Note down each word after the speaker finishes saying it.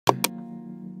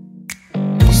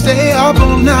stay up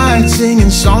all night singing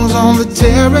songs on the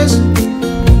terrace.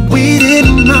 We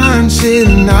didn't mind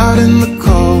sitting out in the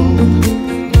cold.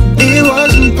 It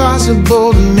wasn't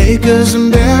possible to make us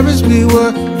embarrassed. We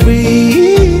were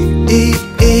free.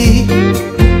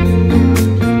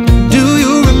 Do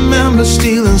you remember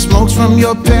stealing smokes from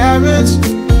your parents?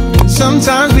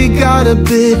 Sometimes we got a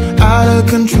bit out of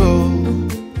control.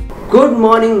 Good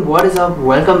morning, what is up?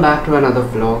 Welcome back to another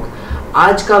vlog.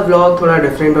 आज का vlog थोड़ा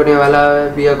different होने वाला है.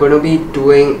 We are going to be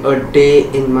doing a day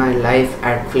in my life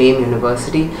at Flame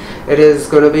University. It is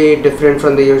going to be different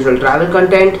from the usual travel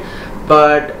content,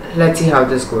 but let's see how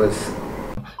this goes.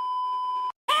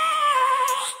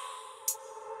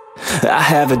 I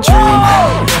have a dream,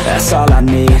 that's all I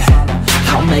need.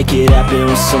 I'll make it happen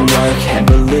with some work and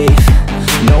belief.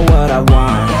 Know what I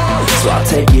want, so I'll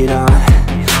take it on.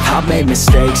 I've made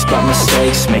mistakes, but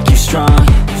mistakes make you strong.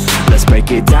 Let's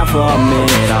break it down for a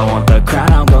minute. I want the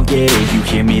crown, I'm gon' get it. You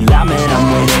hear me loud, man,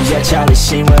 I'm winning. Yeah, Charlie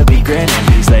Sheen will be grinning.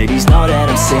 These ladies know that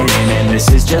I'm sinning, and this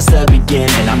is just the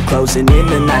beginning. I'm closing in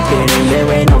the ninth inning, there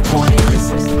ain't no point in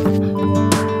resisting.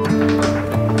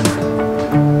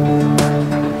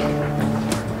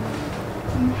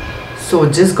 So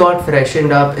just got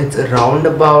freshened up. It's around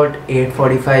about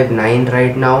 8:45, 9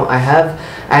 right now. I have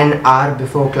an hour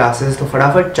before classes, so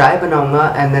फटाफट चाय बनाऊंगा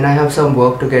and then I have some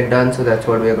work to get done, so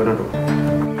that's what we are gonna do.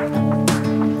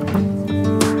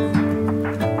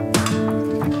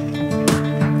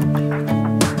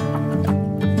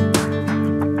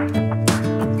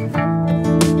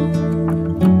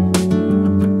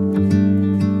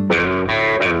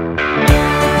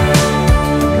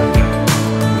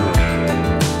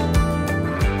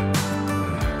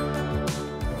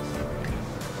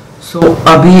 So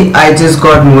abhi I just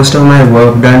got most of my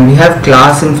work done. We have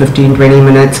class in 15-20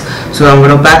 minutes, so I'm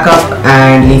gonna pack up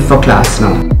and leave for class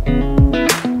now.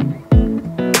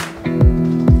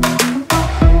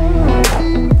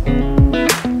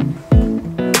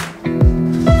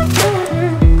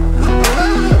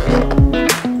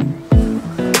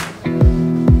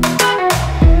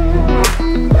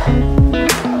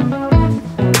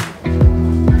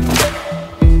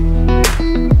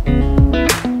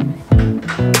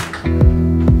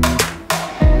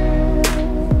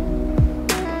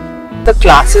 The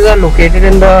classes are located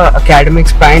in the academic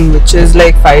spine, which is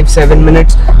like 5-7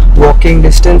 minutes walking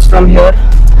distance from here.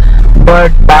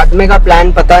 But बाद में का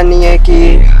plan पता नहीं है कि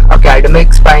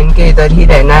academic spine के इधर ही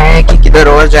रहना है कि किधर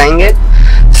और जाएंगे.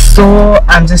 So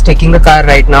I'm just taking the car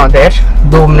right now there.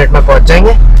 2 minute में पहुंच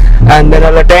जाएंगे. And then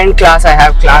I'll attend class. I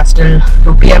have class till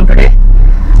 2 PM today.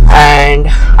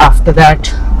 And after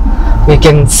that we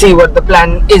can see what the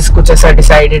plan is. कुछ ऐसा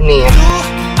decided नहीं है.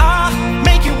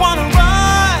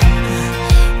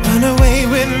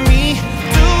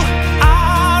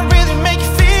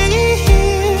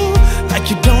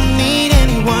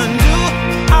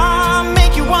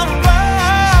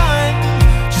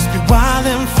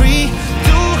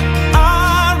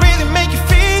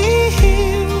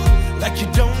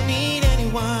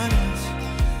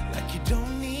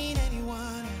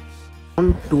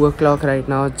 Around 2 o'clock right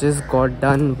now. Just got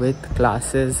done with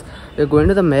classes. We're going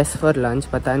to the mess for lunch.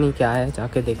 पता नहीं क्या है,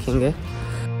 जाके देखेंगे.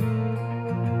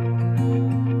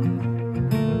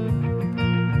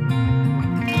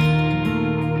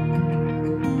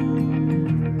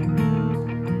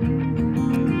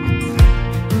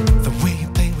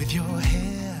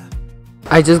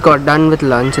 I just got done with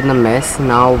lunch in the mess.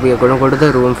 Now we are going to go to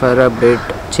the room for a bit,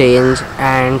 change,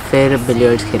 and फिर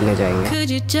billiards खेलने जाएंगे.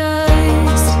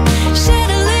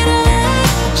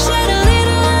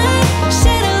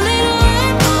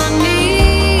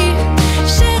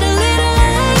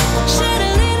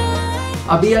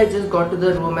 Abhi I just got to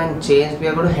the room and changed. We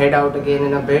are going to head out again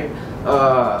in a bit. We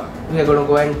are going to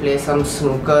go and play some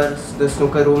snooker. The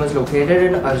snooker room is located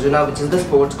in Arjuna, which is the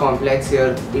sports complex here.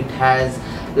 It has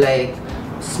like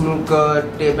snooker,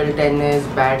 table tennis,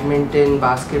 badminton,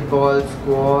 basketball,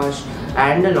 squash,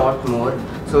 and a lot more.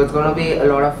 So it's going to be a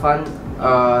lot of fun.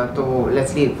 So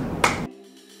let's leave.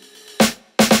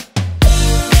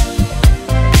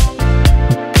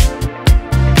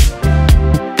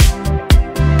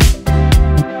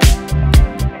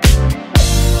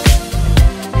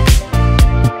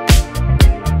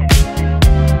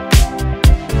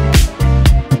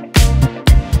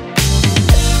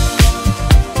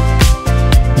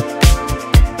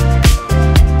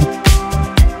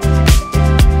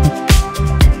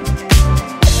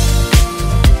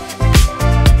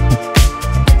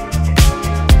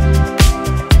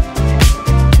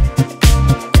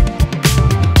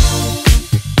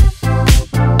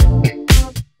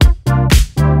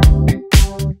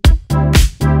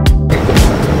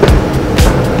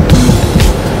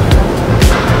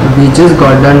 We just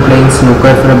got done playing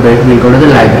snooker for a bit. We'll go to the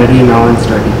library now and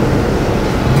study.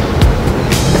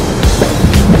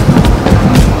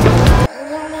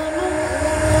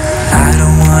 I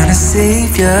don't wanna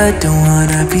save ya, don't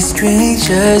wanna be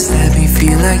strangers. Let me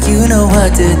feel like you know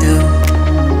what to do.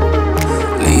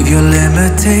 Leave your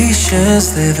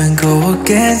limitations, live and go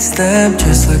against them.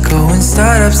 Just let go and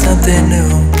start up something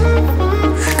new.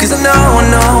 Cause I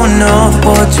know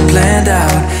that what you planned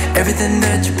out, everything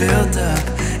that you built up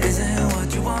isn't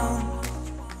what you want.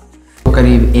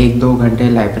 करीब 1-2 घंटे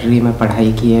library में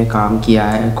पढ़ाई की है, काम किया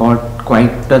है, got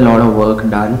quite a lot of work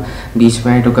done. बीच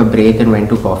में I took a break and went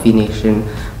to Coffee Nation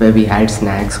where we had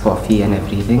snacks, coffee and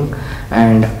everything.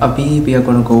 And अभी we are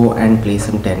gonna go and play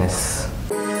some tennis.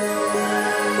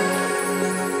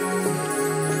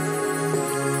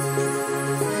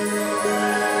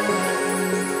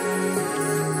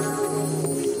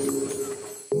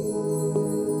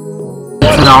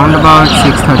 It's around about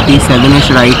 6:37ish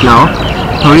right now.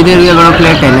 थोड़ी देर we are gonna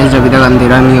play tennis जब तक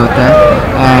अंधेरा नहीं होता है,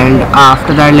 and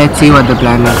after that let's see what the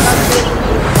plan is.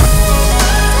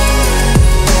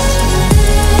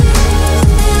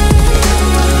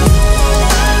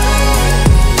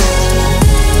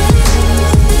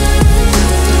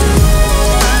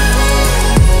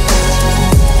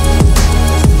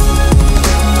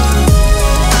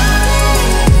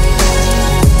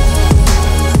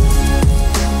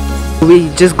 We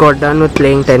just got done with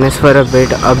playing tennis for a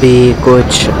bit. अभी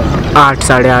कुछ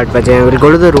 8-8:30 बजे. We'll go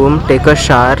to the room, take a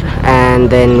shower and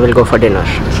then we'll go for dinner.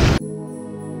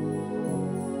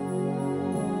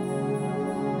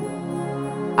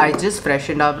 I just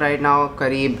freshened up right now.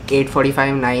 करीब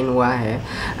 8:45-9 हुआ है,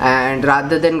 and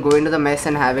rather than going to the mess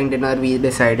and having dinner, we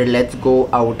decided let's go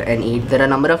out and eat. There are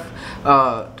a number of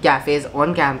cafes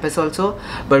on campus also,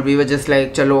 but we were just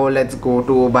like, chalo, let's go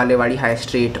to Balewadi High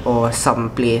Street or some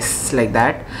place like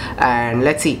that, and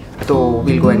let's see. So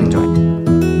we'll go and enjoy.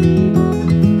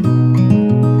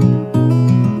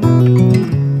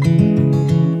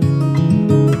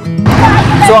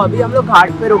 So अभी हम लोग घाट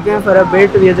पे रुके हैं for a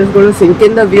bit. We are just going to sink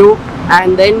in the view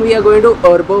and then we are going to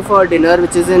Urbo for dinner,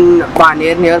 which is in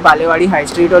Paner near Balewadi High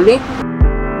Street only.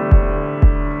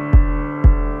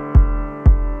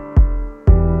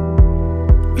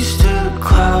 We stood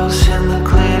close in the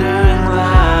glittering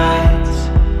lights.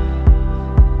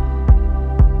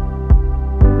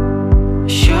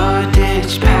 Sure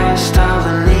ditch past all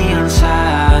the neon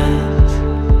signs.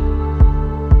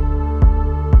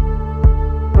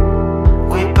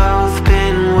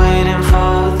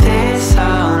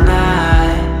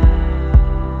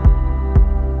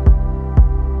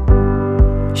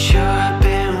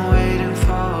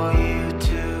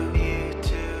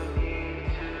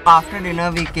 After dinner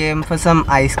we came for some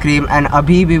ice cream and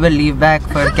abhi we will leave back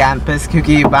for campus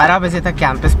क्योंकि 12 बजे तक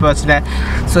campus पहुँचना है.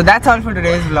 So that's all for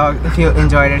today's vlog. If you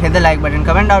enjoyed it, hit the like button,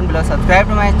 comment down below, subscribe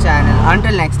to my channel.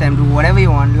 Until next time, do whatever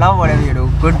you want, love whatever you do.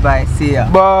 Goodbye, see ya.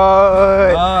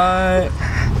 Bye. Bye.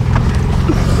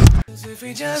 If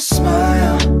we just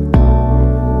smile,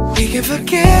 we can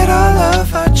forget all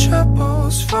of our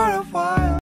troubles for a while.